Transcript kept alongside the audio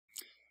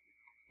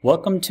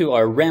Welcome to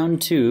our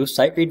Round 2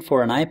 Sight Read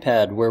for an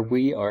iPad, where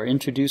we are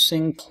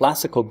introducing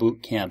classical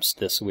boot camps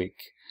this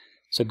week.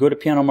 So go to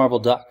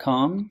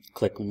pianomarble.com,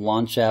 click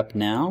Launch App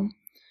Now,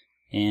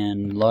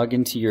 and log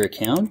into your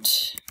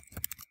account.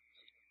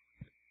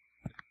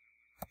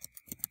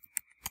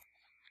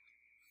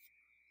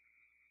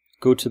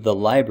 Go to the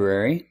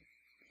library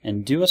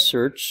and do a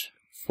search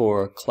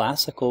for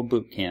classical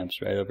boot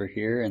camps right over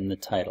here in the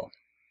title.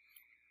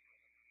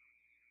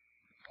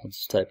 I'll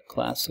just type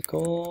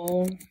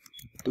classical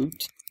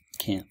boot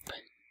camp.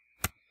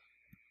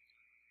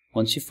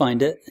 Once you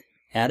find it,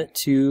 add it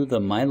to the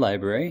My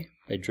Library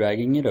by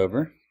dragging it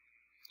over,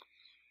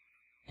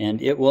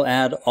 and it will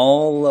add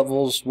all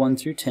levels 1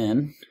 through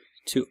 10.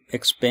 To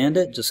expand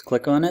it, just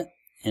click on it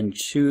and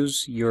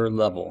choose your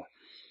level.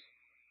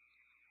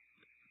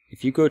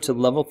 If you go to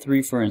level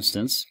 3, for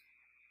instance,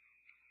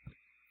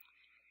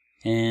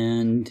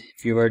 and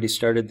if you've already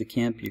started the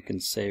camp, you can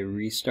say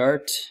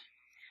restart.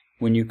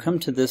 When you come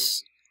to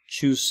this,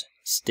 choose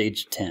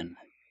stage 10.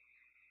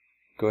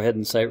 Go ahead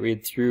and sight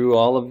read through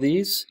all of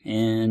these,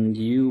 and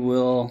you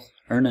will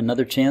earn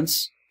another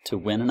chance to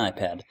win an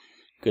iPad.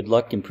 Good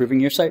luck improving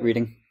your sight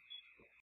reading.